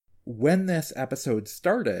when this episode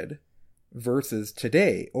started versus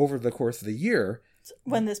today over the course of the year.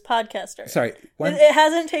 When this podcast started. Sorry. It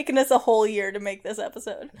hasn't taken us a whole year to make this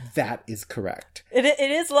episode. That is correct. It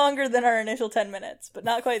is longer than our initial 10 minutes, but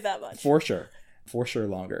not quite that much. For sure. For sure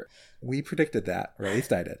longer. We predicted that, or at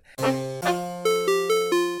least I did.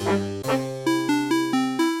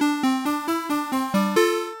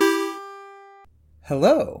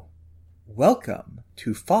 Hello. Welcome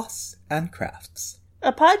to Foss and Crafts,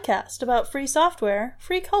 a podcast about free software,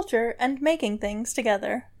 free culture, and making things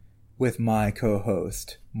together. With my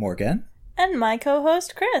co-host, Morgan. And my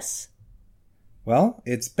co-host, Chris. Well,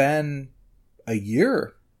 it's been a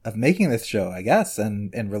year of making this show, I guess,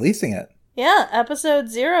 and releasing it. Yeah, episode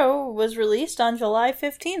 0 was released on July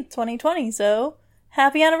 15th, 2020, so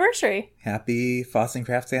happy anniversary. Happy Foss and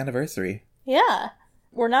Crafts anniversary. Yeah.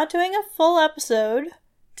 We're not doing a full episode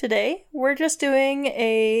today. We're just doing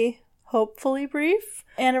a hopefully brief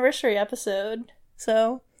anniversary episode,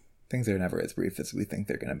 so... Things are never as brief as we think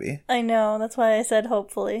they're going to be. I know, that's why I said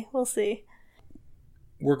hopefully. We'll see.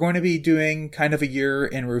 We're going to be doing kind of a year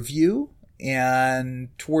in review,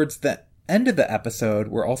 and towards the end of the episode,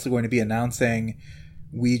 we're also going to be announcing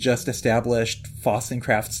we just established Foss and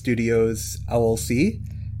Crafts Studios LLC.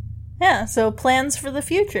 Yeah, so plans for the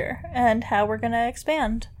future and how we're going to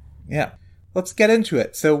expand. Yeah. Let's get into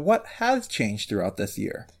it. So what has changed throughout this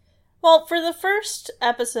year? Well, for the first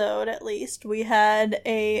episode, at least, we had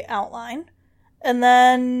a outline. And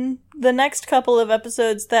then the next couple of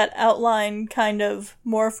episodes, that outline kind of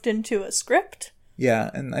morphed into a script. Yeah,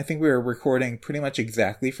 and I think we were recording pretty much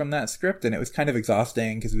exactly from that script, and it was kind of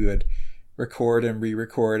exhausting because we would record and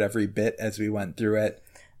re-record every bit as we went through it.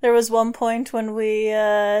 There was one point when we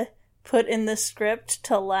put in the script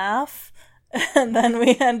to laugh, and then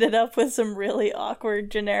we ended up with some really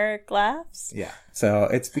awkward generic laughs. Yeah. So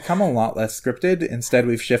it's become a lot less scripted. Instead,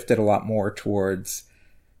 we've shifted a lot more towards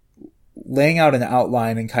laying out an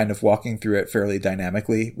outline and kind of walking through it fairly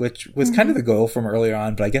dynamically, which was kind of the goal from earlier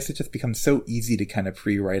on. But I guess it just becomes so easy to kind of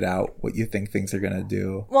pre-write out what you think things are going to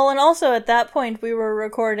do. Well, and also at that point, we were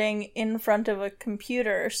recording in front of a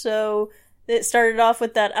computer. So it started off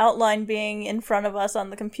with that outline being in front of us on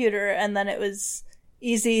the computer, and then it was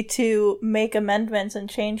easy to make amendments and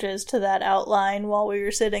changes to that outline while we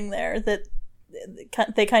were sitting there, that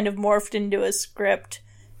they kind of morphed into a script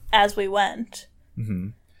as we went. Mm-hmm.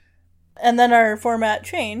 And then our format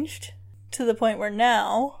changed to the point where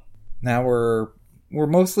now we're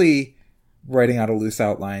mostly writing out a loose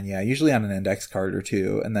outline, usually on an index card or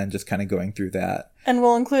two, and then just kind of going through that. And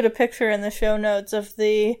we'll include a picture in the show notes of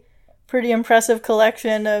the pretty impressive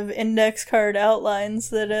collection of index card outlines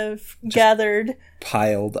that have gathered.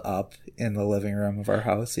 Piled up in the living room of our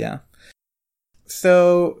house, yeah.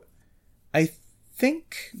 So, I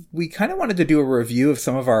think we kind of wanted to do a review of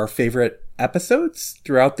some of our favorite episodes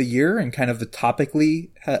throughout the year and kind of the topically,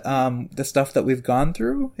 the stuff that we've gone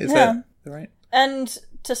through. Is that right? And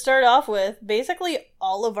to start off with, basically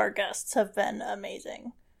all of our guests have been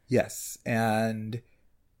amazing. Yes, and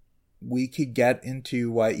we could get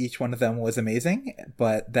into why each one of them was amazing,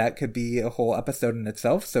 but that could be a whole episode in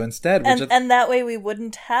itself. So instead, and that way we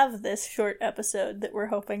wouldn't have this short episode that we're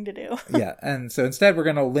hoping to do. Yeah, and so instead we're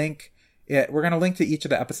going to link to each of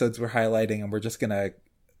the episodes we're highlighting, and we're just going to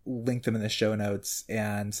link them in the show notes.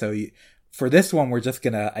 And so for this one, we're just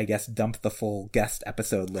going to, I guess, dump the full guest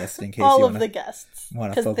episode list in case all of the guests,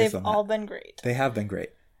 because they've all been great. They have been great.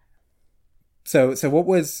 So what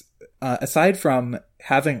was, aside from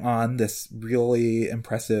having on this really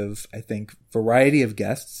impressive, I think, variety of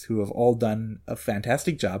guests who have all done a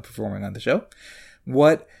fantastic job performing on the show,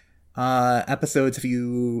 what episodes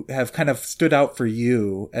have kind of stood out for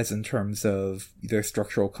you as in terms of their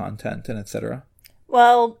structural content and etc.?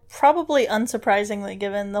 Well, probably unsurprisingly,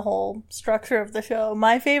 given the whole structure of the show,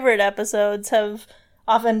 my favorite episodes have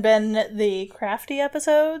often been the crafty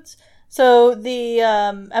episodes. So the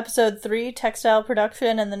episode 3, Textile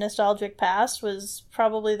Production and the Nostalgic Past, was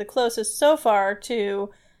probably the closest so far to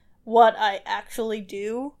what I actually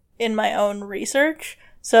do in my own research.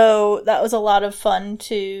 So that was a lot of fun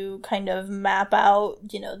to kind of map out,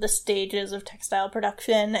 the stages of textile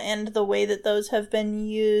production and the way that those have been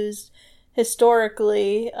used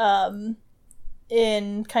historically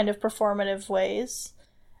in kind of performative ways.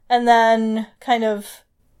 And then kind of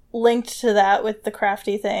linked to that with the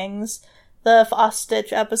crafty things, the Foss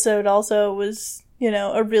Stitch episode also was,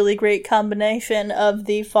 a really great combination of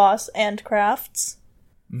the Foss and crafts.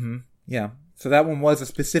 Mm-hmm. Yeah. So that one was a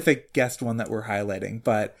specific guest one that we're highlighting,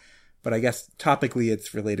 but I guess topically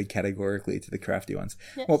it's related categorically to the crafty ones.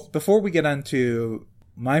 Yes. Well, before we get on to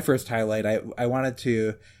my first highlight, I wanted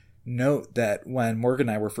to note that when Morgan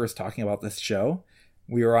and I were first talking about this show,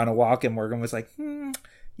 we were on a walk and Morgan was like,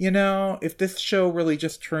 if this show really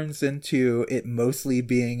just turns into it mostly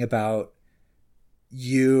being about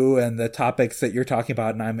you and the topics that you're talking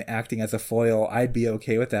about and I'm acting as a foil, I'd be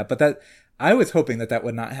okay with that. But I was hoping that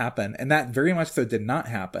would not happen, and that very much so did not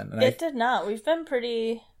happen. And it did not. We've been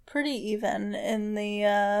pretty even in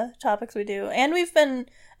the topics we do, and I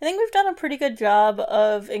think we've done a pretty good job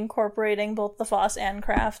of incorporating both the Foss and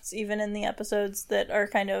Crafts, even in the episodes that are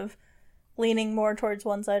kind of leaning more towards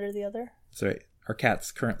one side or the other. That's right. Our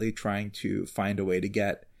cat's currently trying to find a way to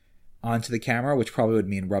get onto the camera, which probably would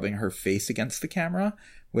mean rubbing her face against the camera,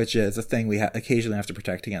 which is a thing we occasionally have to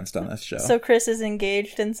protect against on this show. So Chris is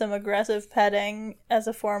engaged in some aggressive petting as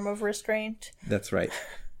a form of restraint. That's right.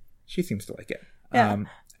 She seems to like it. Yeah.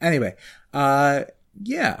 Anyway,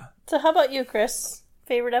 yeah. So how about you, Chris?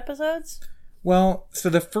 Favorite episodes? Well, so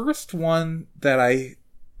the first one that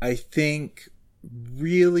I think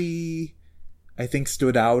really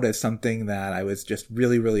stood out as something that I was just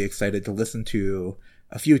really, really excited to listen to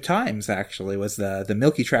a few times, actually, was the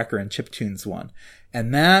Milky Tracker and Chiptunes one.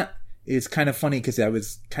 And that is kind of funny because I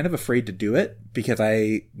was kind of afraid to do it because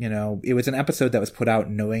it was an episode that was put out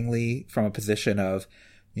knowingly from a position of,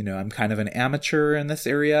 I'm kind of an amateur in this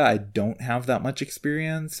area. I don't have that much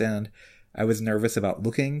experience, and I was nervous about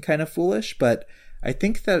looking kind of foolish. But I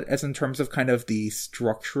think that as in terms of kind of the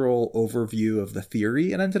structural overview of the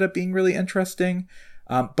theory, it ended up being really interesting.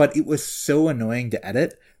 But it was so annoying to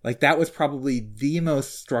edit. Like, that was probably the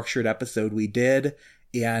most structured episode we did,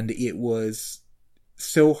 and it was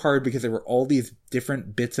so hard because there were all these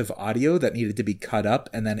different bits of audio that needed to be cut up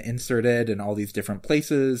and then inserted in all these different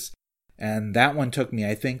places. And that one took me,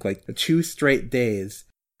 I think, like 2 straight days.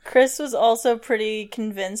 Chris was also pretty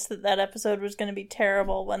convinced that episode was going to be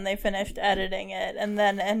terrible when they finished editing it, and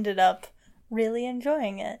then ended up really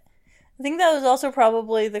enjoying it. I think that was also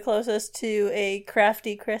probably the closest to a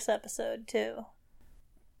Crafty Chris episode, too.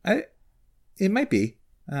 It might be.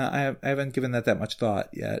 I haven't given that much thought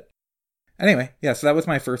yet. Anyway, yeah, so that was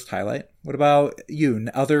my first highlight. What about you?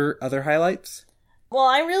 Other highlights? Well,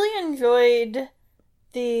 I really enjoyed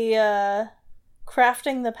the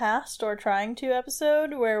Crafting the Past, or Trying to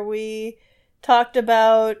episode, where we talked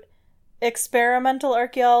about experimental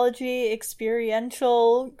archaeology,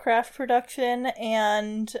 experiential craft production,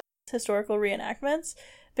 and historical reenactments,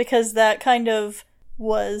 because that kind of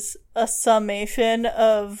was a summation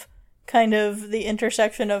of kind of the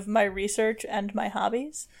intersection of my research and my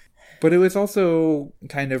hobbies. But it was also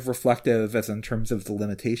kind of reflective as in terms of the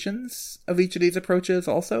limitations of each of these approaches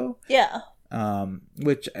also. Yeah.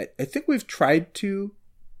 Which I think we've tried to,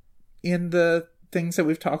 in the things that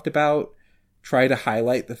we've talked about, try to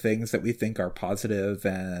highlight the things that we think are positive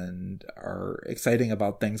and are exciting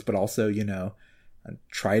about things, but also,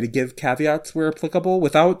 try to give caveats where applicable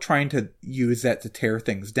without trying to use that to tear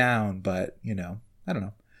things down. But, I don't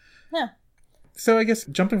know. Yeah. So I guess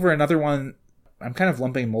jumping for another one, I'm kind of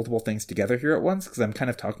lumping multiple things together here at once because I'm kind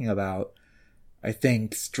of talking about, I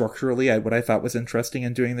think, structurally what I thought was interesting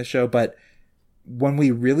in doing the show. But when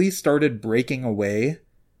we really started breaking away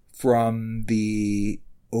from the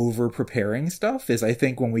over-preparing stuff is, I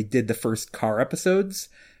think, when we did the first car episodes,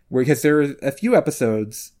 because there are a few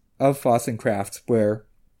episodes of Foss and Crafts where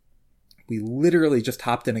we literally just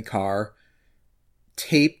hopped in a car,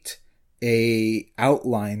 taped a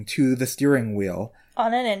outline to the steering wheel.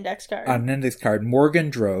 On an index card. Morgan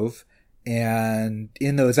drove, and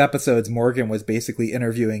in those episodes, Morgan was basically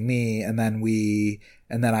interviewing me, and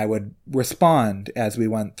then I would respond as we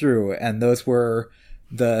went through. And those were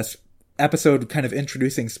the episode kind of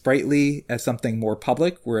introducing Sprightly as something more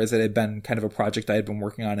public, whereas it had been kind of a project I had been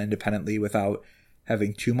working on independently without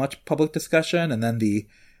having too much public discussion. And then the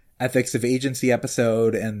ethics of agency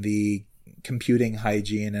episode and the computing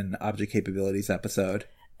hygiene and object capabilities episode.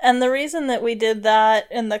 And the reason that we did that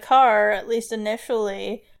in the car, at least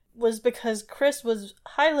initially, was because Chris was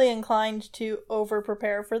highly inclined to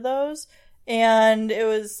over-prepare for those. And it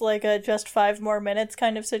was like a just 5 more minutes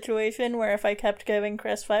kind of situation where if I kept giving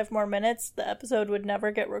Chris 5 more minutes, the episode would never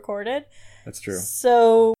get recorded. That's true.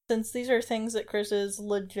 So since these are things that Chris is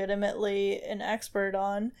legitimately an expert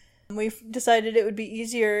on, we've decided it would be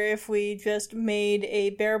easier if we just made a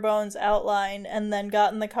bare bones outline and then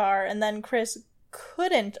got in the car, and then Chris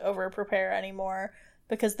couldn't over-prepare anymore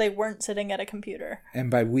because they weren't sitting at a computer.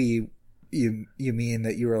 And by we, you mean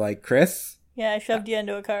that you were like, Chris? Yeah, I shoved you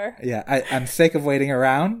into a car. Yeah, I'm sick of waiting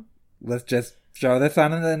around. Let's just show this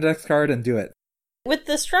on an index card and do it. With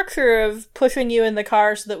the structure of pushing you in the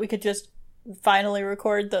car so that we could just finally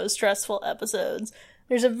record those stressful episodes,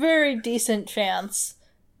 there's a very decent chance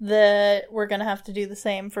that we're going to have to do the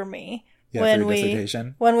same for me. Yeah, for your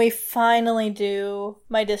dissertation. When we finally do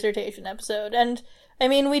my dissertation episode. And, I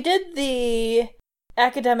mean, we did the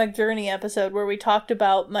academic journey episode where we talked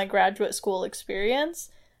about my graduate school experience.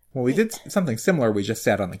 Well, we did something similar. We just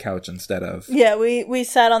sat on the couch instead of... Yeah, we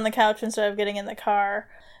sat on the couch instead of getting in the car.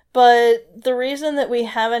 But the reason that we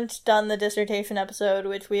haven't done the dissertation episode,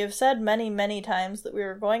 which we have said many, many times that we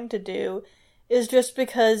were going to do, is just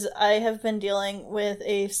because I have been dealing with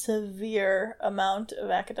a severe amount of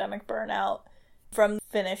academic burnout from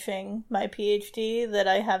finishing my PhD that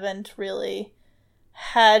I haven't really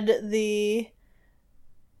had the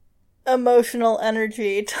emotional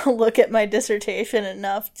energy to look at my dissertation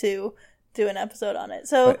enough to do an episode on it.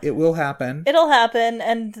 So but it will happen. It'll happen,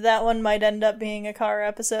 and that one might end up being a car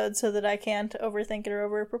episode so that I can't overthink it or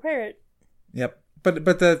over-prepare it. Yep. But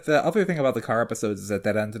the other thing about the car episodes is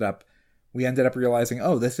that we ended up realizing,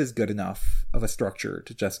 oh, this is good enough of a structure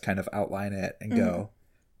to just kind of outline it and go.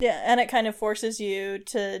 Yeah, and it kind of forces you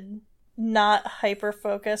to not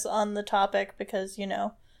hyper-focus on the topic because,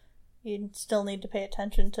 you still need to pay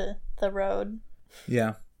attention to the road.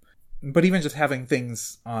 Yeah. But even just having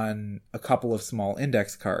things on a couple of small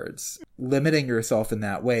index cards, limiting yourself in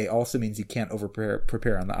that way also means you can't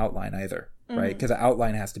prepare on the outline either, right? Because the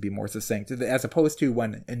outline has to be more succinct, as opposed to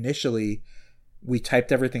when initially we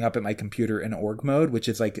typed everything up at my computer in org mode, which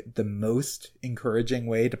is like the most encouraging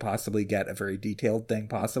way to possibly get a very detailed thing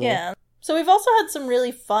possible. Yeah. So we've also had some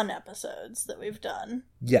really fun episodes that we've done.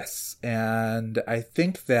 Yes. And I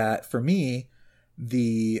think that for me,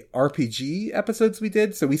 the RPG episodes we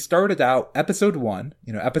did, so we started out episode 1,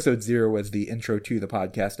 episode 0 was the intro to the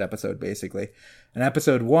podcast episode, basically. And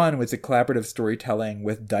episode 1 was a collaborative storytelling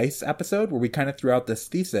with dice episode, where we kind of threw out this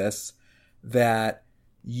thesis that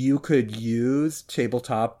you could use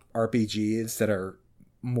tabletop RPGs that are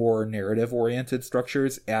more narrative-oriented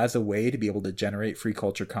structures as a way to be able to generate free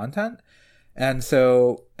culture content. And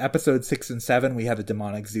so episodes 6 and 7, we had the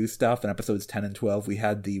Demonic Zoo stuff, and episodes 10 and 12, we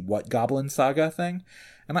had the What Goblin Saga thing.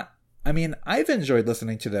 And I mean, I've enjoyed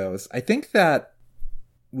listening to those. I think that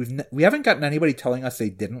we haven't gotten anybody telling us they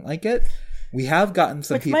didn't like it. We have gotten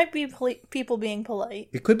some people... Which might be people being polite.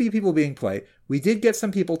 It could be people being polite. We did get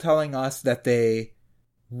some people telling us that they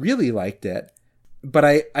really liked it. But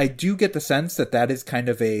I do get the sense that is kind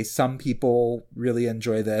of some people really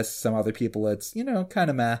enjoy this, some other people it's, kind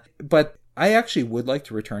of meh. But I actually would like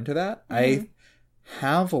to return to that. I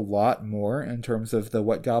have a lot more in terms of the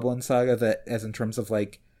What Goblin Saga as in terms of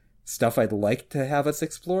like stuff I'd like to have us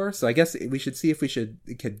explore. So I guess we should see if we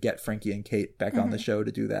could get Frankie and Kate back on the show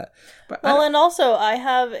to do that. But and also I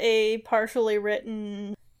have a partially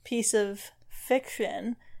written piece of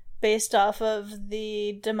fiction based off of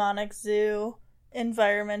the Demonic Zoo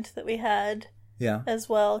environment that we had. Yeah. As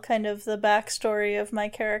well, kind of the backstory of my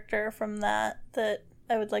character from that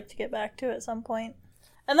I would like to get back to at some point.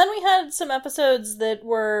 And then we had some episodes that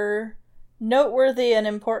were noteworthy and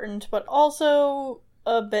important, but also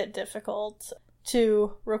a bit difficult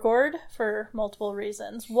to record for multiple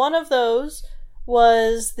reasons. One of those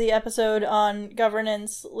was the episode on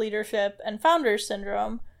governance, leadership, and founders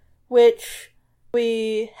syndrome, which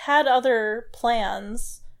we had other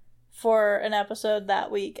plans for an episode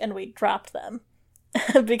that week, and we dropped them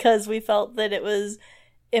because we felt that it was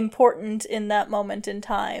important in that moment in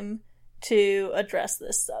time to address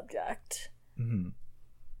this subject. Mm-hmm.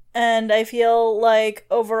 And I feel like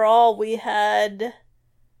overall we had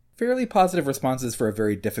fairly positive responses for a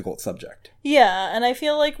very difficult subject. Yeah, and I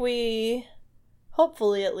feel like we,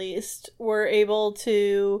 hopefully at least, were able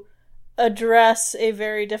to address a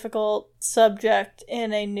very difficult subject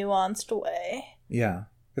in a nuanced way. Yeah,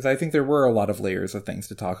 because I think there were a lot of layers of things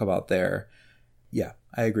to talk about there. Yeah,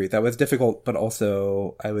 I agree. That was difficult, but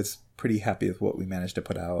also I was pretty happy with what we managed to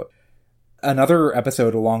put out. Another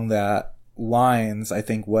episode along that lines, I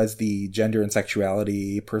think, was the gender and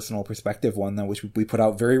sexuality personal perspective one, which we put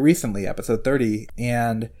out very recently, episode 30.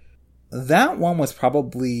 And that one was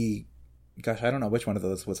probably, gosh, I don't know which one of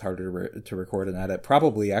those was harder to record and edit.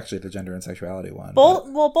 Probably actually the gender and sexuality one. Both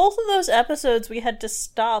of those episodes we had to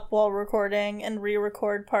stop while recording and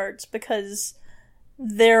re-record parts because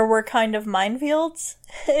there were kind of minefields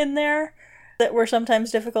in there that were sometimes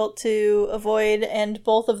difficult to avoid, and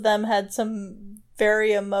both of them had some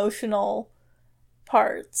very emotional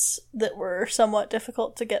parts that were somewhat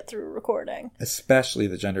difficult to get through recording. Especially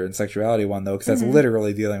the gender and sexuality one, though, because that's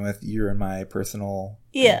literally dealing with your and my personal...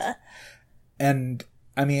 Yeah. Things. And,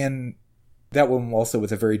 I mean, that one also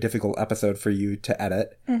was a very difficult episode for you to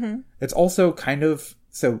edit. Mm-hmm. It's also kind of...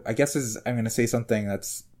 So, I guess I'm going to say something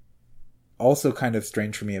that's also kind of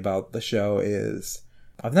strange for me about the show is...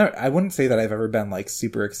 I wouldn't say that I've ever been like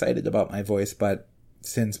super excited about my voice, but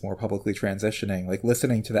since more publicly transitioning, like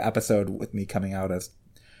listening to the episode with me coming out as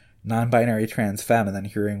non-binary trans femme and then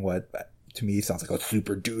hearing what to me sounds like a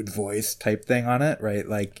super dude voice type thing on it, right?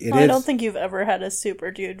 Like I don't think you've ever had a super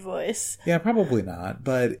dude voice. Yeah, probably not.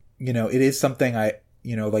 But, you know, it is something like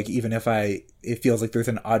even if it feels like there's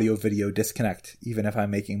an audio video disconnect, even if I'm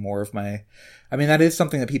making more of that is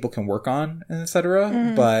something that people can work on, and etc.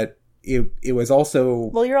 Mm-hmm. But it was also...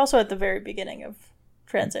 Well, you're also at the very beginning of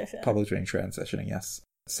transition. Public transitioning, yes.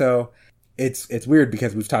 So it's weird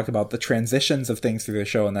because we've talked about the transitions of things through the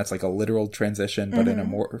show, and that's like a literal transition, but in a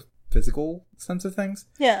more physical sense of things.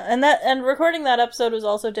 Yeah, and recording that episode was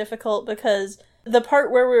also difficult because the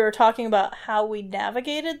part where we were talking about how we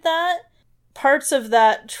navigated that, parts of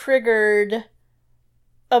that triggered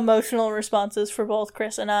emotional responses for both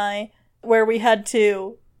Chris and I, where we had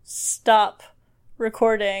to stop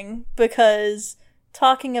recording because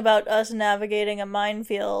talking about us navigating a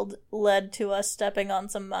minefield led to us stepping on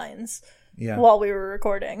some mines while we were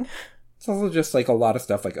recording. It's also just like a lot of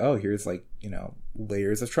stuff like, oh, here's like, you know,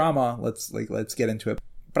 layers of trauma. Let's get into it.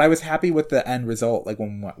 But I was happy with the end result. Like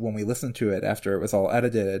when we listened to it after it was all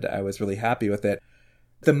edited, I was really happy with it.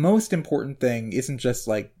 The most important thing isn't just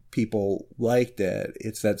like people liked it.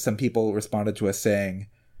 It's that some people responded to us saying,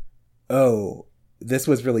 oh, this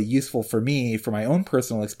was really useful for me, for my own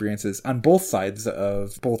personal experiences on both sides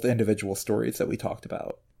of both individual stories that we talked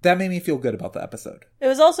about. That made me feel good about the episode. It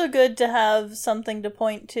was also good to have something to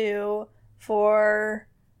point to for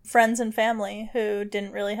friends and family who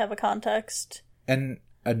didn't really have a context. And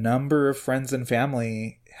a number of friends and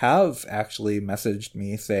family have actually messaged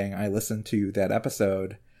me saying, I listened to that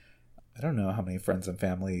episode. I don't know how many friends and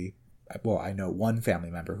family... Well, I know one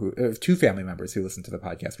family member two family members who listen to the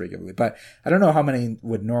podcast regularly, but I don't know how many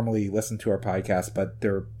would normally listen to our podcast, but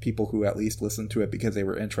there are people who at least listen to it because they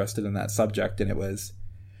were interested in that subject, and it was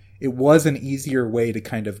an easier way to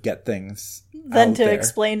kind of get things than to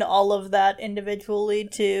explain all of that individually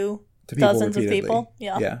to dozens of people.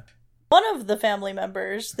 Yeah. One of the family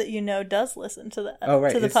members that you know does listen to the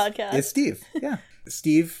podcast. It's Steve. Yeah.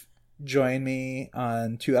 Steve joined me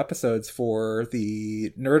on 2 episodes for the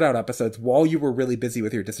Nerd Out episodes while you were really busy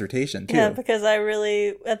with your dissertation, too. Yeah, because I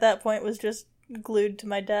really, at that point, was just glued to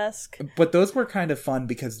my desk. But those were kind of fun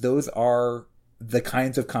because those are the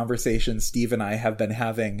kinds of conversations Steve and I have been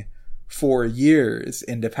having for years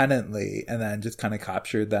independently, and then just kind of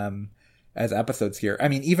captured them as episodes here. I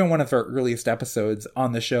mean, even one of our earliest episodes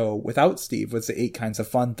on the show without Steve was the 8 Kinds of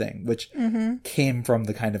Fun thing, which came from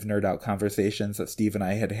the kind of nerd out conversations that Steve and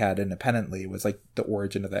I had independently, was like the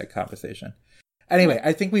origin of that conversation. Anyway,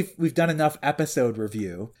 I think we've done enough episode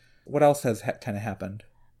review. What else has kind of happened?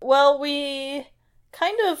 Well, we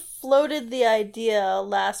kind of floated the idea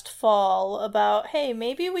last fall about, hey,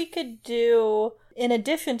 maybe we could do, in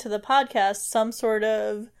addition to the podcast, some sort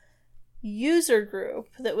of user group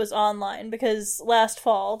that was online, because last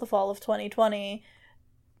fall, the fall of 2020,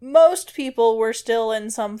 most people were still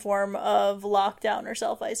in some form of lockdown or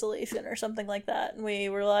self-isolation or something like that. And we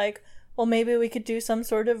were like, well, maybe we could do some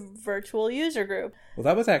sort of virtual user group. Well,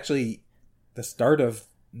 that was actually the start of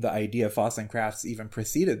the idea of Foss and Crafts even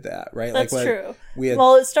preceded that, right? That's true.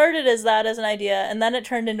 Well, it started as that as an idea, and then it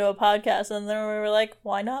turned into a podcast, and then we were like,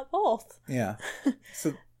 why not both? Yeah.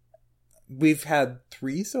 So we've had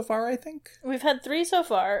 3 so far, I think? We've had 3 so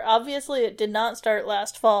far. Obviously, it did not start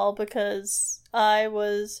last fall because I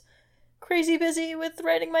was crazy busy with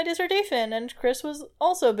writing my dissertation, and Chris was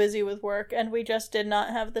also busy with work, and we just did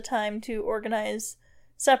not have the time to organize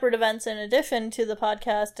separate events in addition to the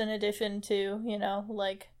podcast, in addition to, you know,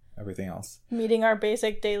 like... everything else. Meeting our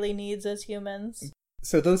basic daily needs as humans.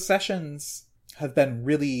 So those sessions have been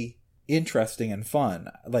really interesting and fun.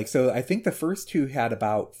 Like, so I think the first 2 had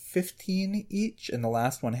about 15 each, and the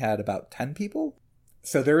last one had about 10 people.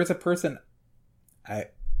 So there is a person, I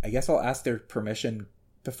guess I'll ask their permission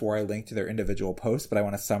before I link to their individual posts, but I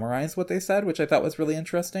want to summarize what they said, which I thought was really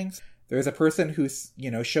interesting. There's a person who,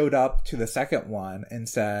 you know, showed up to the second one and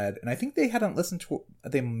said, and I think they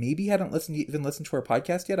maybe hadn't listened to our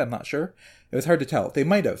podcast yet. I'm not sure. It was hard to tell. They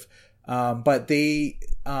might have. But their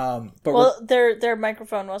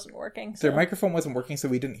microphone wasn't working. So. Their microphone wasn't working, so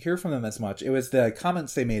we didn't hear from them as much. It was the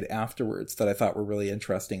comments they made afterwards that I thought were really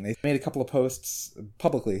interesting. They made a couple of posts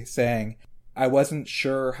publicly saying, I wasn't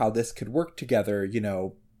sure how this could work together, you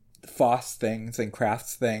know, Foss things and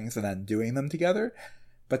Crafts things and then doing them together.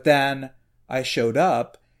 But then I showed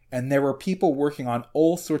up and there were people working on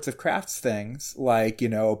all sorts of crafts things, like, you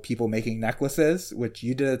know, people making necklaces, which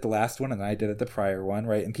you did at the last one and I did at the prior one,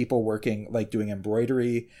 right? And people working, like doing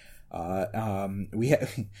embroidery We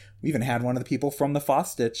even had one of the people from the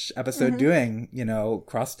Foss Stitch episode doing,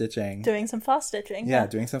 cross stitching, doing some Foss stitching. Yeah,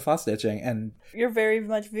 doing some Foss stitching, and you're very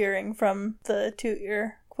much veering from the toot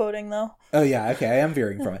you're quoting, though. Oh yeah, okay, I am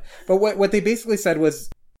veering from it. But what they basically said was,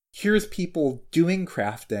 here's people doing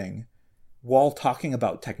crafting while talking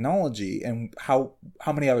about technology, and how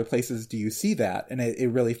many other places do you see that? And it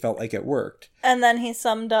really felt like it worked. And then he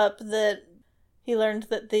summed up that he learned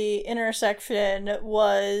that the intersection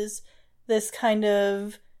was this kind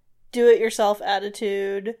of do-it-yourself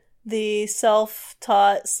attitude, the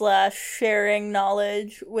self-taught / sharing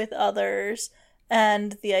knowledge with others,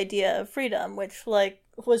 and the idea of freedom, which,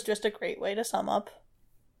 was just a great way to sum up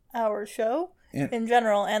our show in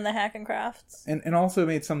general, and the Hack and Crafts. And also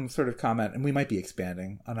made some sort of comment, and we might be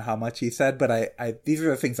expanding on how much he said, but I these are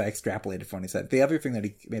the things I extrapolated from what he said. The other thing that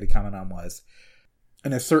he made a comment on was,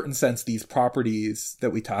 in a certain sense, these properties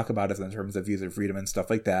that we talk about as in terms of user freedom and stuff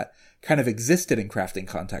like that kind of existed in crafting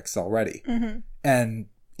contexts already. Mm-hmm. And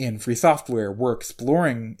in free software, we're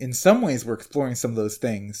exploring some of those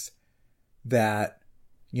things that,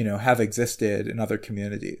 have existed in other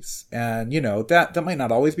communities. And, that might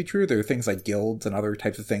not always be true. There are things like guilds and other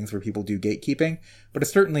types of things where people do gatekeeping, but it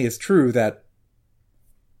certainly is true that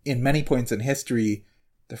in many points in history,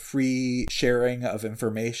 the free sharing of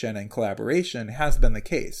information and collaboration has been the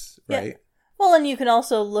case, right? Yeah. Well, and you can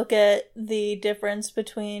also look at the difference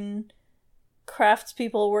between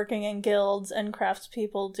craftspeople working in guilds and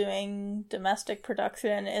craftspeople doing domestic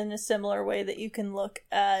production in a similar way that you can look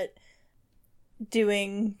at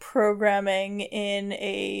doing programming in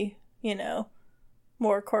a,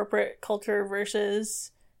 more corporate culture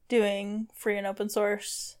versus doing free and open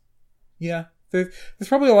source. Yeah. There's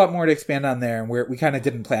probably a lot more to expand on there, and we kind of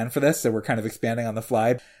didn't plan for this, so we're kind of expanding on the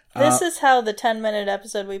fly. This is how the 10-minute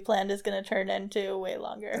episode we planned is going to turn into way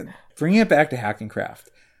longer. Bringing it back to Hack and Craft,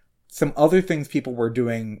 some other things people were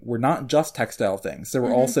doing were not just textile things. There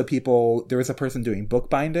were also there was a person doing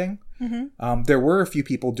bookbinding. Mm-hmm. There were a few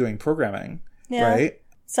people doing programming, right?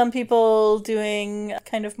 Some people doing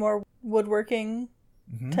kind of more woodworking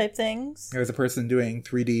type things. There was a person doing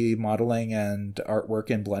 3D modeling and artwork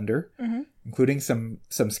in Blender, including some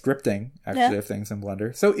scripting, actually, of things in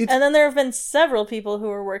Blender. And then there have been several people who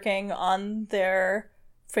are working on their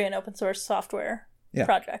free and open source software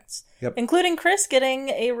projects, including Chris getting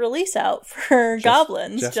a release out for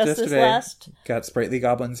Goblins just this last. Got Sprightly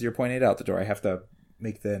Goblins, you're pointing out the door. I have to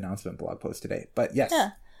make the announcement blog post today, but yes. Yeah.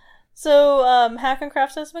 So Hack and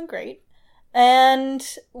Crafts has been great. And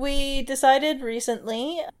we decided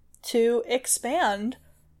recently to expand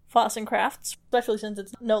Foss and Crafts, especially since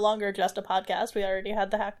it's no longer just a podcast. We already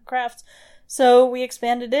had the Hack and Crafts. So we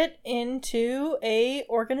expanded it into a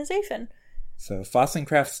organization. So Foss and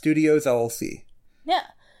Crafts Studios, LLC. Yeah,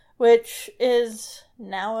 which is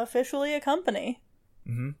now officially a company.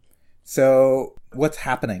 Mm-hmm. So what's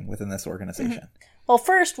happening within this organization? Mm-hmm. Well,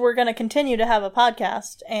 first, we're going to continue to have a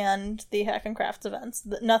podcast and the Hack and Crafts events.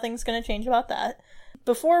 Nothing's going to change about that.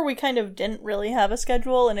 Before, we kind of didn't really have a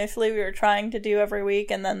schedule. Initially, we were trying to do every week,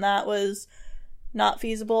 and then that was not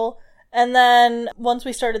feasible. And then, once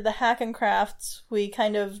we started the Hack and Crafts, we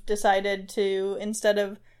kind of decided to, instead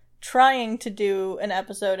of trying to do an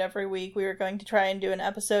episode every week, we were going to try and do an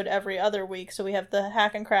episode every other week. So we have the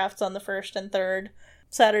Hack and Crafts on the 1st and 3rd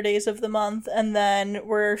Saturdays of the month, and then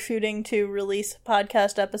we're shooting to release a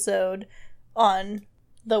podcast episode on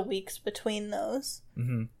the weeks between those.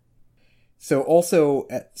 Mm-hmm. So also,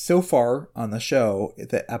 so far on the show,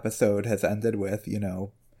 the episode has ended with,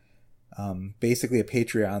 basically a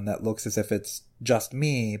Patreon that looks as if it's just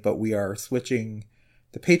me, but we are switching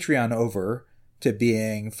the Patreon over to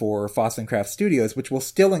being for Foss and Craft Studios, which will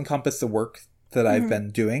still encompass the work that I've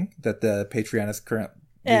been doing, that the Patreon is currently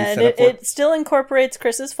and it still incorporates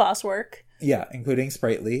Chris's Foss work. Yeah, including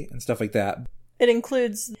Sprightly and stuff like that. It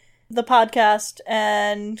includes the podcast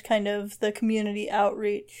and kind of the community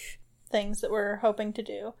outreach things that we're hoping to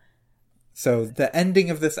do. So the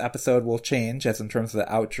ending of this episode will change, as in terms of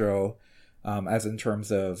the outro, as in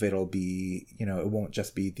terms of it'll be, it won't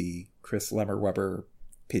just be the Chris Lemmer-Weber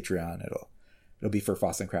Patreon. It'll be for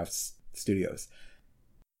Foss and Crafts Studios.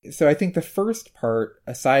 So I think the first part,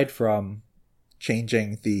 aside from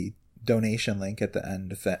changing the donation link at the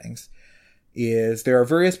end of things, is there are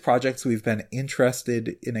various projects we've been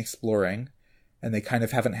interested in exploring, and they kind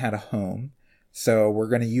of haven't had a home. So we're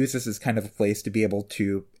going to use this as kind of a place to be able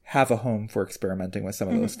to have a home for experimenting with some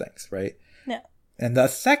of those things, right? Yeah. And the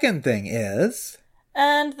second thing is,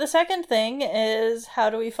 how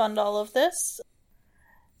do we fund all of this?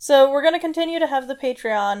 So we're going to continue to have the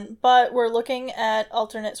Patreon, but we're looking at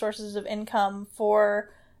alternate sources of income for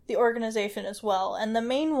the organization as well. And the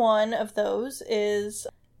main one of those is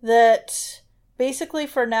that basically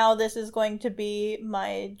for now this is going to be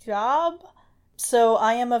my job. So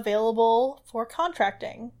I am available for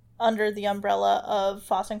contracting under the umbrella of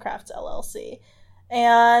Foss & Crafts LLC.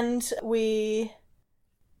 And we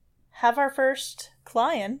have our first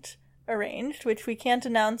client arranged, which we can't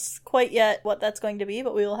announce quite yet what that's going to be,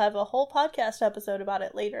 but we will have a whole podcast episode about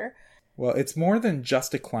it later. Well, it's more than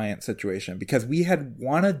just a client situation, because we had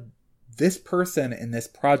wanted this person in this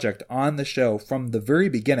project on the show from the very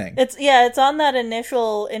beginning. It's on that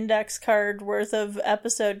initial index card worth of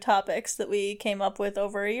episode topics that we came up with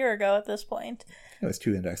over a year ago at this point. It was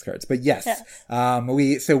 2 index cards, but yes.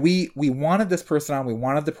 We wanted this person on, we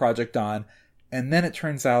wanted the project on, and then it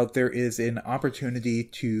turns out there is an opportunity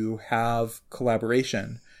to have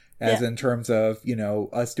collaboration, as in terms of,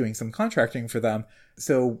 us doing some contracting for them.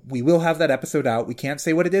 So we will have that episode out. We can't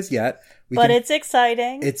say what it is yet. It's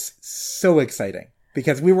exciting. It's so exciting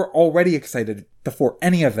because we were already excited before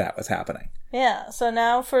any of that was happening. Yeah. So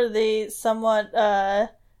now for the somewhat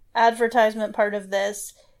advertisement part of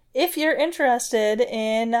this, if you're interested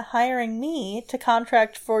in hiring me to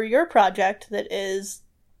contract for your project that is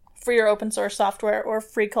for your open source software or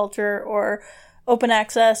free culture or open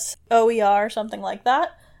access, OER, something like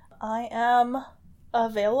that, I am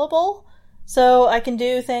available. So I can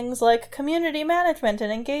do things like community management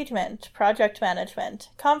and engagement, project management,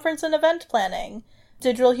 conference and event planning,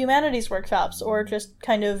 digital humanities workshops, or just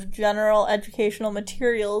kind of general educational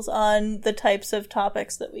materials on the types of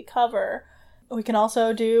topics that we cover. We can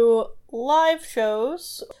also do live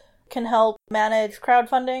shows, can help manage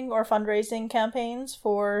crowdfunding or fundraising campaigns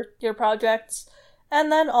for your projects,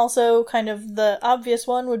 and then also kind of the obvious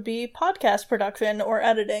one would be podcast production or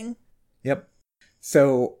editing. Yep.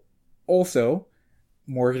 So also,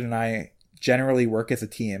 Morgan and I generally work as a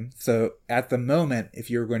team. So at the moment, if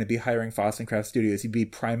you're going to be hiring Foss & Crafts Studios, you'd be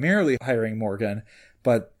primarily hiring Morgan.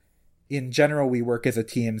 But in general, we work as a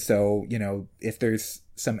team. So, if there's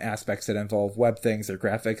some aspects that involve web things or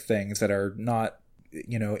graphic things that are not,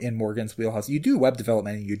 in Morgan's wheelhouse, you do web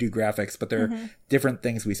development and you do graphics, but there are different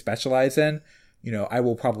things we specialize in. I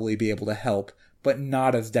will probably be able to help, but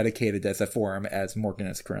not as dedicated as a forum as Morgan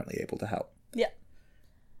is currently able to help. Yeah.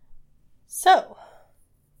 So.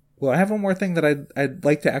 Well, I have one more thing that I'd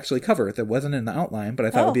like to actually cover that wasn't in the outline, but I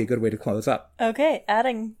thought would be a good way to close up. Okay,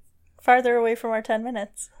 adding farther away from our 10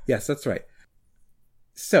 minutes. Yes, that's right.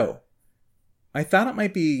 So, I thought it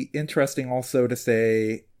might be interesting also to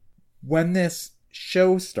say when this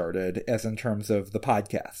show started, as in terms of the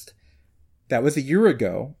podcast. That was a year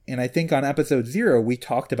ago, and I think on episode 0, we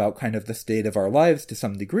talked about kind of the state of our lives to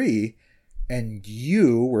some degree, and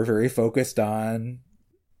you were very focused on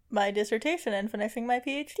my dissertation and finishing my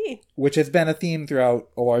PhD. Which has been a theme throughout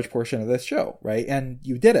a large portion of this show, right? And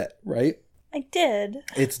you did it, right? I did.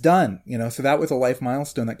 It's done, so that was a life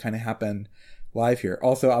milestone that kind of happened live here.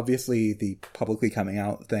 Also, obviously, the publicly coming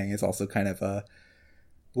out thing is also kind of a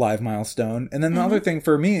live milestone. And then the other thing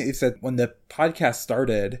for me is that when the podcast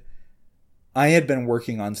started, I had been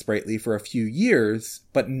working on Sprightly for a few years,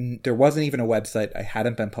 but there wasn't even a website. I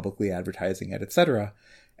hadn't been publicly advertising it, etc.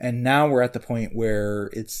 And now we're at the point where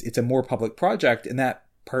it's a more public project, and that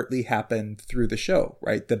partly happened through the show,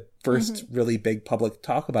 right? The first really big public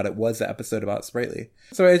talk about it was the episode about Sprightly.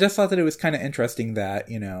 So I just thought that it was kind of interesting that,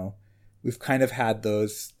 we've kind of had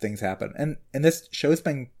those things happen. And this show's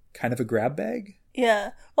been kind of a grab bag.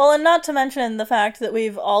 Yeah. Well, and not to mention the fact that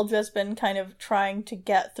we've all just been kind of trying to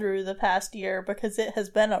get through the past year because it has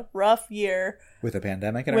been a rough year. With the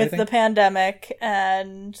pandemic and everything? With the pandemic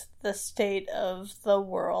and the state of the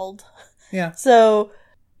world. Yeah. So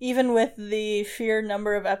even with the sheer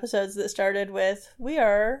number of episodes that started with, we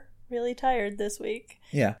are really tired this week.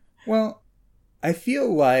 Yeah. Well, I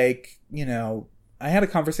feel like, I had a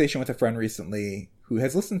conversation with a friend recently who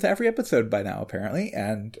has listened to every episode by now, apparently,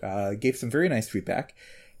 and gave some very nice feedback.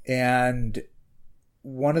 And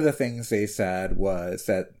one of the things they said was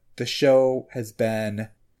that the show has been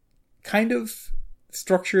kind of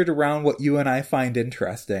structured around what you and I find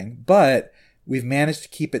interesting, but we've managed to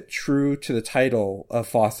keep it true to the title of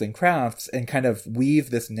Foss & Crafts and kind of weave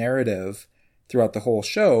this narrative throughout the whole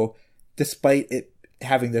show, despite it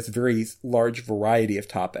having this very large variety of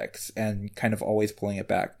topics and kind of always pulling it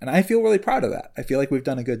back. And I feel really proud of that. I feel like we've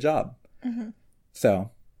done a good job. So,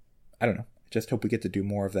 I don't know. Just hope we get to do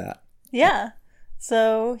more of that. Yeah.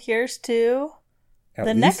 So, here's to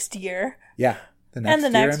the next year. Yeah. The next and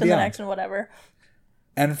the year next and the next and whatever.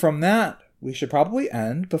 And from that, we should probably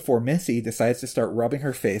end before Missy decides to start rubbing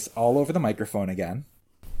her face all over the microphone again.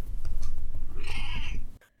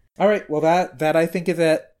 All right. Well, that I think is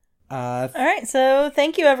it. All right, so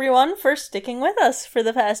thank you everyone for sticking with us for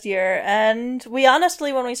the past year. And we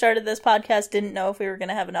honestly, when we started this podcast, didn't know if we were going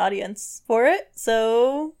to have an audience for it.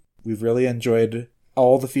 So we've really enjoyed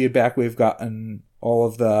all the feedback we've gotten, all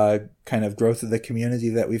of the kind of growth of the community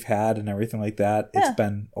that we've had and everything like that. Yeah. It's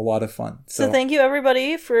been a lot of fun. So thank you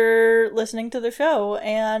everybody for listening to the show,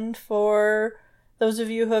 and for those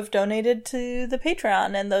of you who have donated to the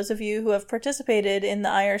Patreon, and those of you who have participated in the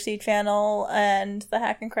IRC channel and the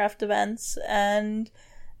Hack and Craft events and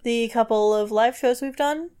the couple of live shows we've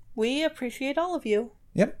done. We appreciate all of you.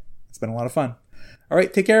 Yep. It's been a lot of fun. All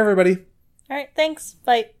right. Take care, everybody. All right. Thanks.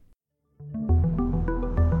 Bye.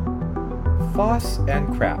 Foss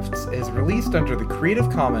and Crafts is released under the Creative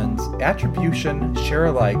Commons Attribution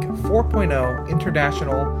Share-alike 4.0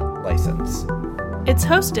 International License. It's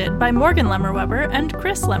hosted by Morgan Lemmerweber and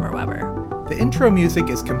Chris Lemmerweber. The intro music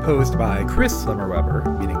is composed by Chris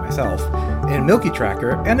Lemmerweber, meaning myself, in Milky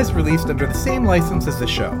Tracker, and is released under the same license as the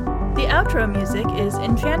show. The outro music is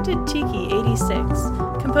Enchanted Tiki 86,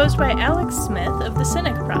 composed by Alex Smith of the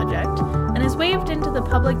Cynic Project, and is waived into the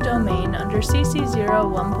public domain under CC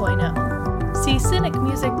 01.0. See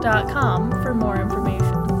cynicmusic.com for more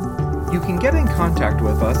information. You can get in contact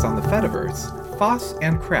with us on the Fediverse, Foss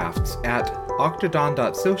and Crafts at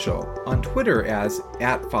octodon.social, on Twitter as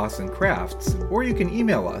 @FossandCrafts, or you can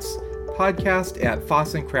email us,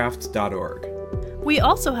 podcast@fossandcrafts.org. We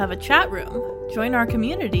also have a chat room. Join our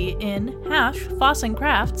community in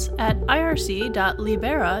 #FossandCrafts at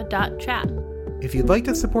irc.libera.chat. If you'd like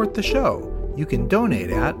to support the show, you can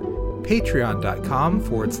donate at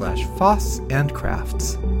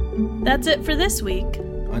patreon.com/fossandcrafts. That's it for this week.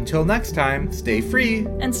 Until next time, stay free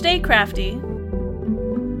and stay crafty.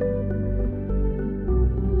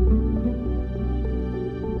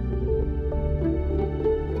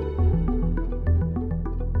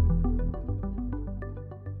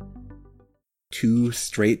 Two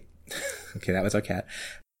straight. Okay, that was our cat.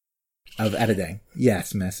 Of editing.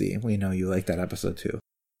 Yes, Messy. We know you like that episode too.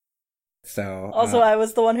 So. Also, I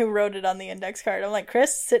was the one who wrote it on the index card. I'm like,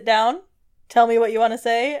 Chris, sit down. Tell me what you want to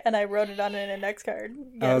say, and I wrote it on an index card.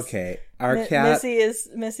 Yes. Okay, our cat.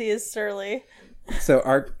 Missy is surly. So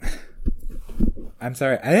I'm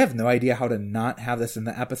sorry, I have no idea how to not have this in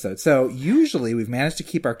the episode. So usually we've managed to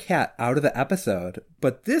keep our cat out of the episode,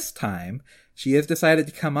 but this time she has decided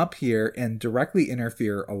to come up here and directly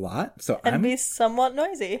interfere a lot. So and be somewhat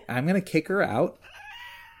noisy. I'm gonna kick her out.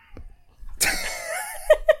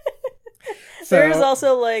 There's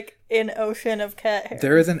also like an ocean of cat hair.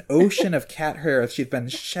 There is an ocean of cat hair she's been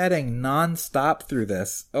shedding nonstop through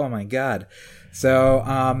this. Oh my god. So,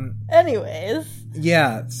 anyways.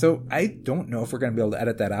 Yeah, so I don't know if we're going to be able to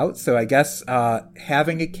edit that out. So I guess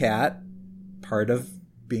having a cat, part of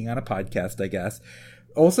being on a podcast, I guess.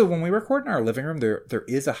 Also, when we record in our living room, there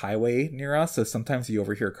is a highway near us, so sometimes you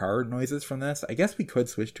overhear car noises from this. I guess we could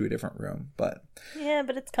switch to a different room, but... Yeah,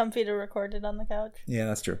 but it's comfy to record it on the couch. Yeah,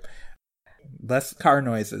 that's true. Less car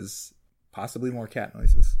noises, possibly more cat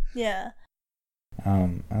noises. Yeah.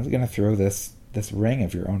 I was going to throw this ring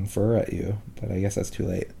of your own fur at you, but I guess that's too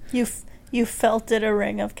late. You felted a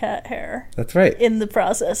ring of cat hair. That's right. In the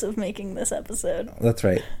process of making this episode. That's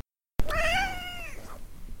right.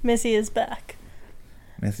 Missy is back.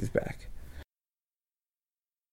 Missy's back.